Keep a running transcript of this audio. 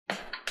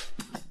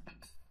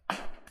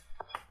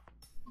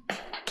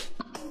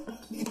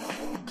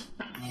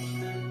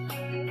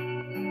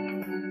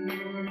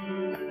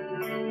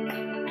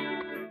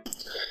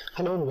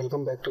Hello and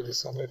welcome back to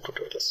this Android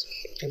tutorials.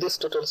 In this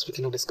tutorials we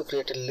can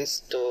create a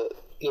list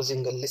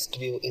using a list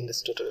view in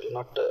this tutorial,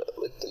 not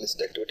with the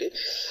list activity.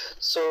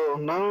 So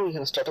now we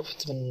can start off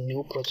with a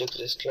new project.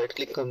 Just right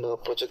click on the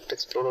project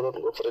explorer and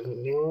go for a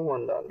new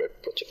and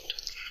Android project.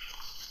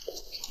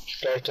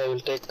 Right, I will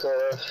take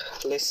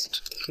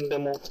list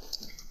demo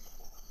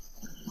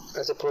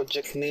as a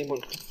project name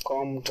and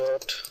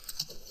com.proj.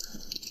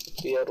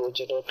 Let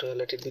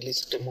it be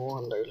list demo,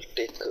 and I will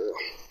take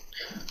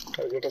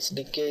target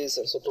SDK is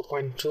also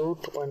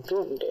 2.2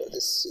 and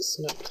this is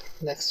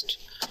next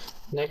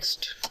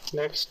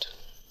now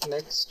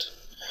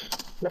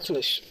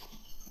finish.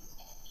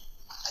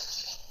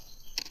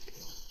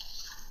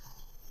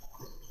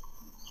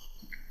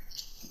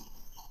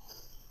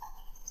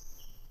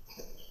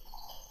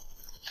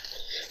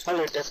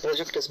 Alright, a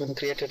project has been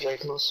created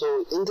right now.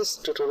 So in this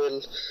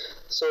tutorial,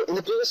 in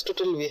the previous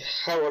tutorial we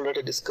have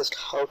already discussed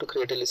how to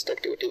create a list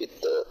activity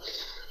with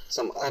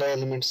some array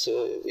elements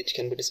which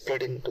can be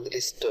displayed into the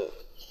list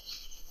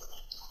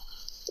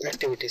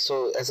activity,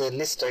 so as a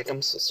list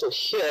items. So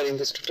here in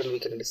this tutorial we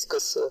can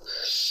discuss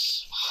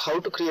how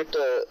to create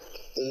a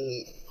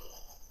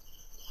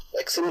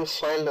XML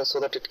file so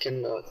that it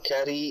can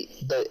carry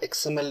the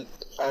XML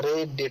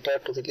array data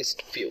to the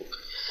list view.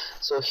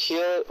 So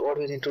here what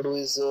we need to do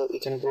is we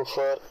can go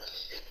for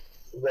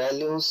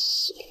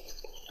values,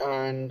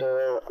 and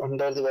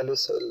under the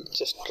values I'll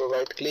just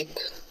right click,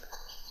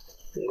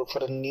 go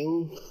for a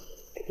new,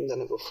 and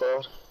then I go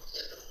for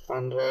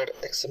Android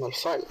XML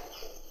file.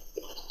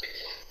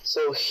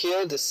 So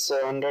here this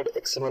Android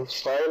XML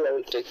file, I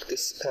will take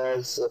this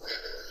as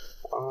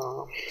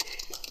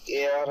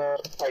ARR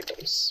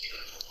items,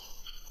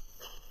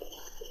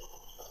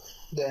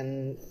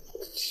 then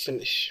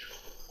finish.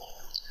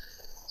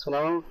 So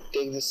now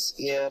take this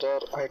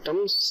ARR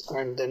items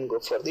and then go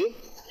for the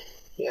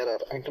ARR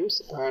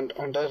items, and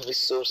under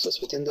resources,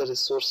 within the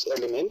resource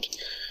element,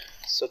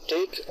 so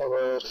take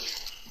our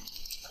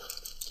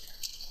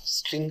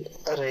string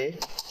array,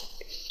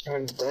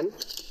 and then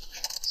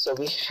so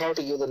we have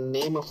to give the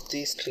name of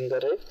the string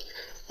array.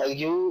 I'll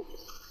give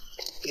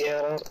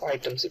ARR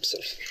items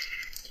itself,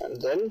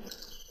 and then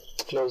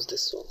close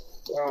this one.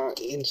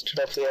 Instead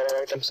of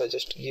ARR items I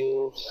just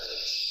give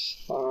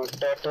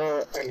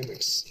data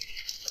elements.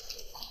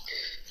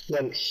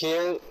 Then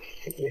here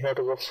we have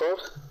to go for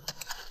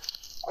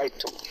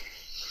item.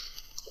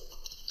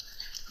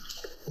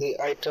 The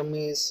item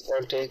is,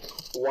 I'll take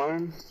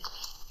 1,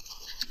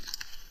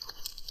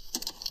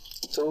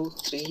 2,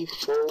 3,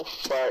 4,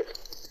 5.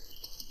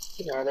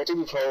 Yeah, let it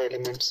be 5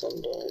 elements,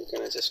 and you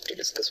can just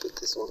discuss with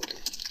this only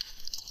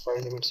 5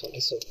 elements only.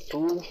 So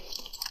 2,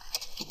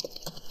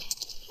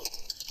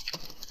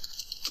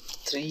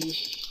 3,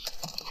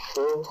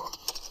 4,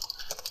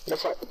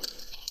 5.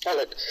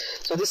 Alright,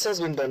 so this has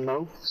been done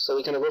now. So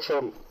we can go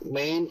from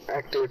main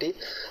activity.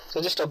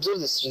 So just observe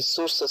this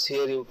resources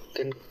here. You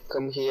can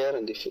come here,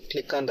 and if you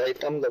click on the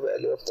item, the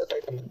value of that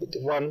item will be the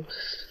 1.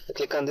 You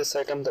click on this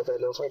item, the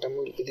value of item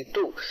will be the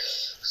 2.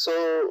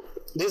 So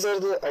these are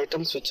the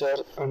items which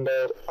are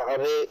under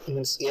array,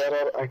 means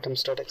ARR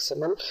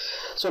items.xml.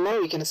 So now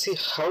we can see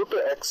how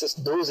to access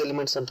those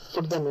elements and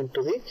put them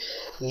into the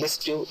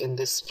list view in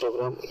this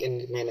program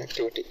in main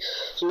activity.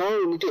 So now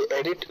we need to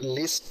edit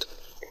list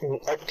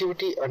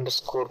activity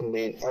underscore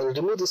main. I will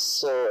remove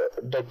this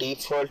the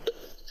default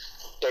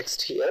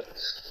text here,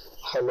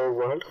 hello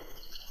world,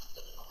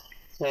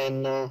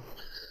 and I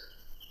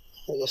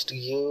just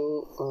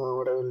give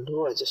what I will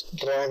do, I just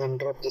drag and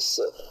drop this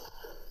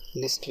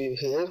list view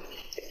here,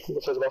 go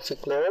for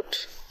graphic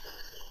layout,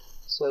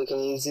 so I can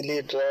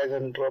easily drag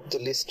and drop the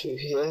list view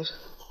here,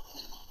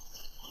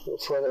 go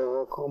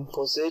for a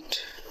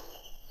composite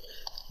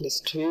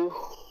list view,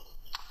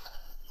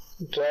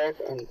 drag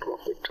and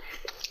drop it,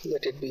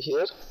 let it be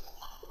here.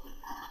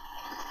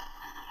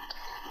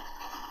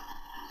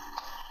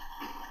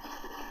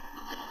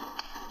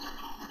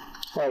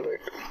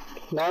 Alright,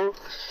 now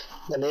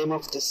the name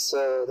of this,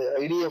 the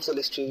ID of the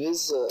list view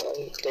is, I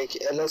will take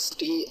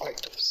LST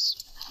items.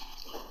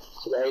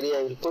 So the ID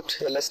I will put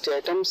LST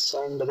items,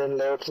 and then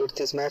layout width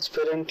is match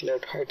parent,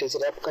 layout height is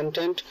wrap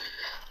content,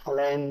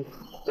 align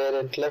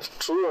parent left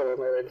true or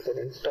align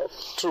parent top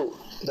true,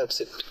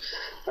 that's it.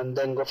 And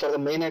then go for the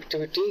main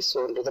activity.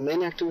 So under the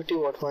main activity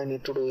what I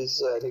need to do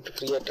is I need to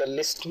create a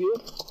list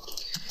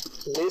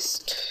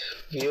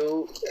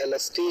view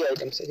LST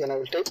items, again I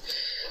will take,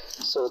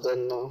 so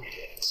then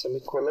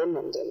semicolon,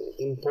 and then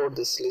import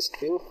this list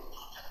view,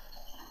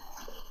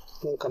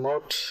 then come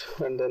out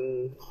and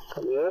then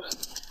come here.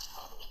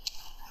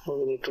 What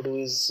we need to do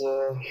is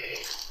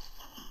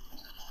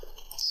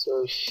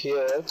so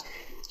here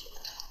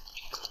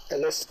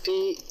LST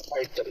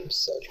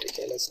items, I'll take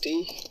LST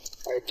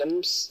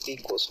items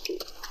equals to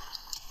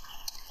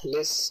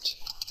list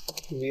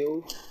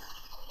view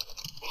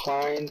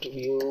find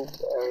view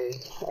by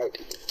ID.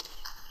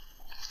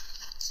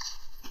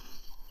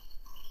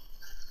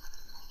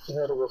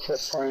 Here we go for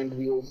find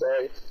view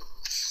by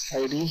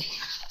ID.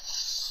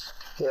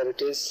 Here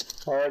it is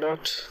r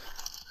dot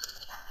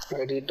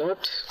id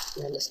dot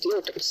lst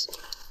items.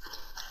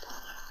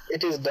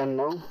 it is done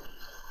now.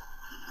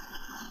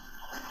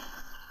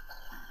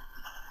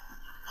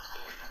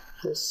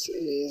 This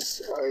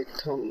is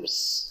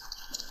items.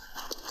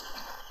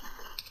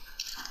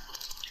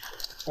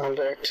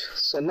 Alright,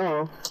 so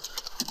now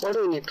what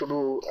do we need to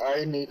do?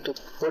 I need to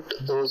put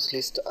those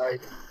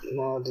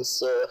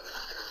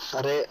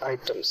array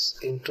items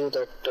into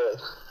that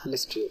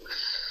list view.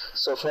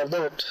 So for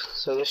that,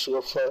 so just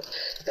go for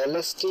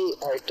lst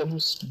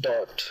items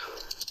dot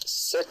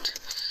set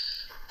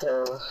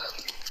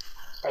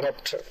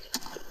adapter.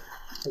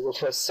 I go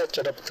for set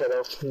adapter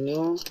of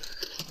new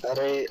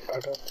array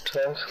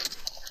adapter,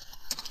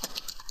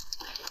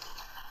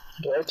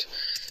 right?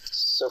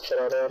 So for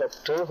array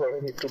adapter, what I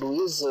need to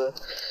do is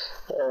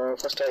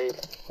first I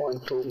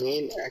point to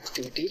main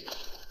activity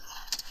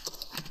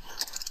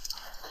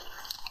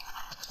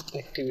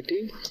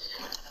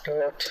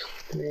dot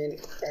main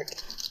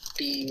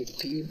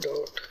activity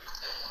dot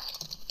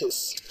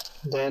this.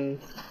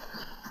 Then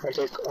I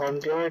take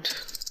Android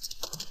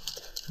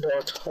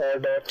dot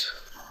dot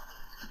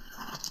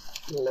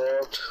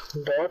layout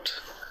dot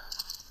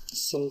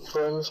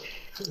simple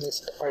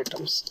list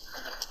items.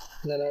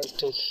 Then I'll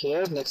take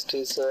here. Next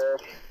is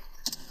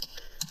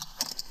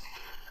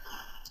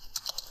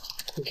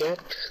get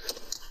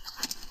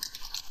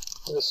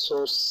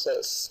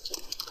resources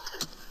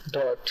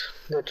dot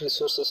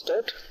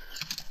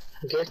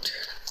get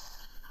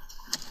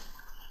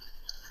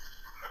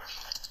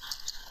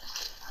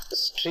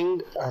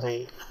string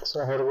array.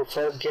 So I have to go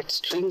for get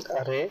string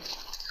array,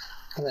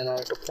 and then I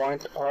have to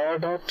point r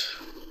dot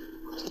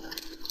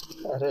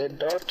array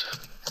dot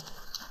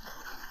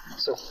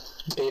so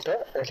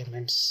data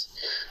elements.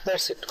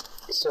 That's it.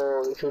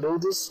 So if you do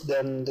this,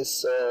 then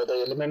this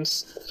the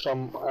elements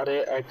from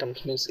array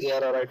items, means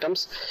ARR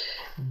items,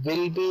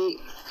 will be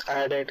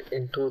added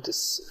into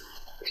this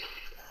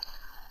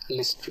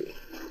list view.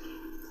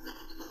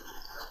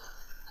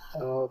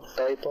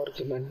 Type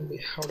argument, we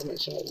have to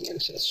mention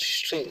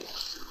string,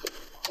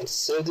 and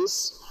save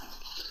this.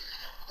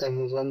 Then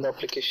we run the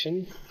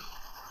application.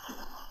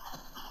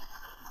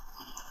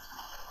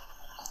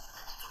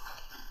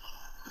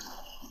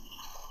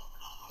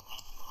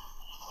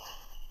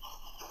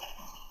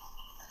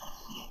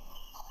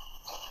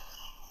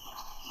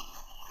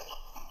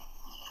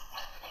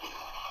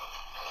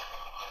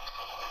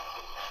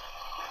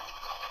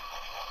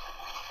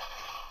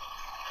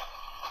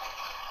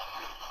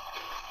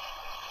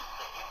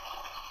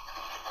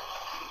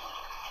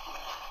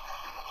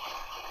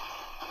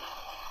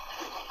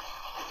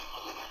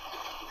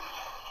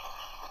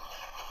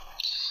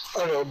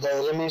 Alright, the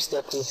elements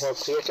that we have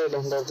created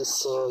under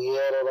this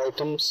ARR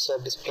items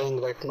are displaying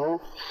right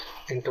now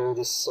into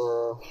this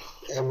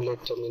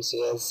emulator, means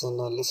as in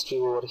a list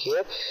view over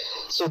here.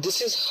 So this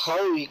is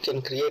how we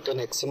can create an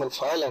XML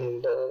file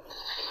and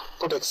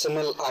put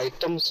XML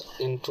items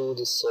into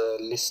this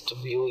list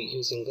view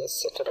using the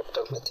set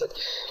adapter method.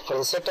 For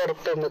the set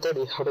adapter method,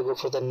 we have to go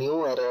for the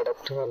new array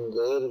adapter, and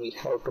there we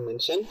have to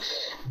mention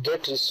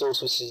get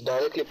resource, which is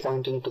directly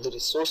pointing to the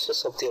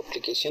resources of the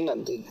application,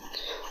 and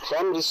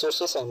from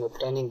resources I am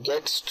obtaining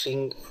get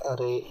string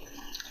array,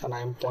 and I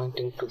am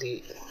pointing to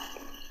the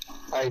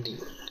ID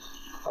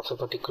of a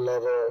particular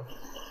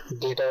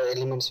data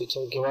elements which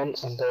are given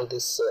under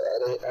this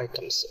array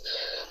items.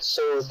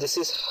 So this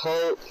is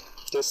how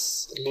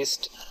this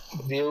list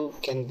view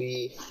can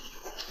be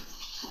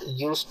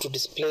used to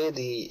display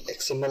the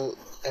XML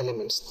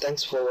elements.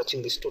 Thanks for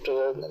watching this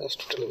tutorial. In the next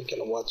tutorial we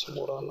can watch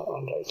more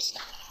on rights.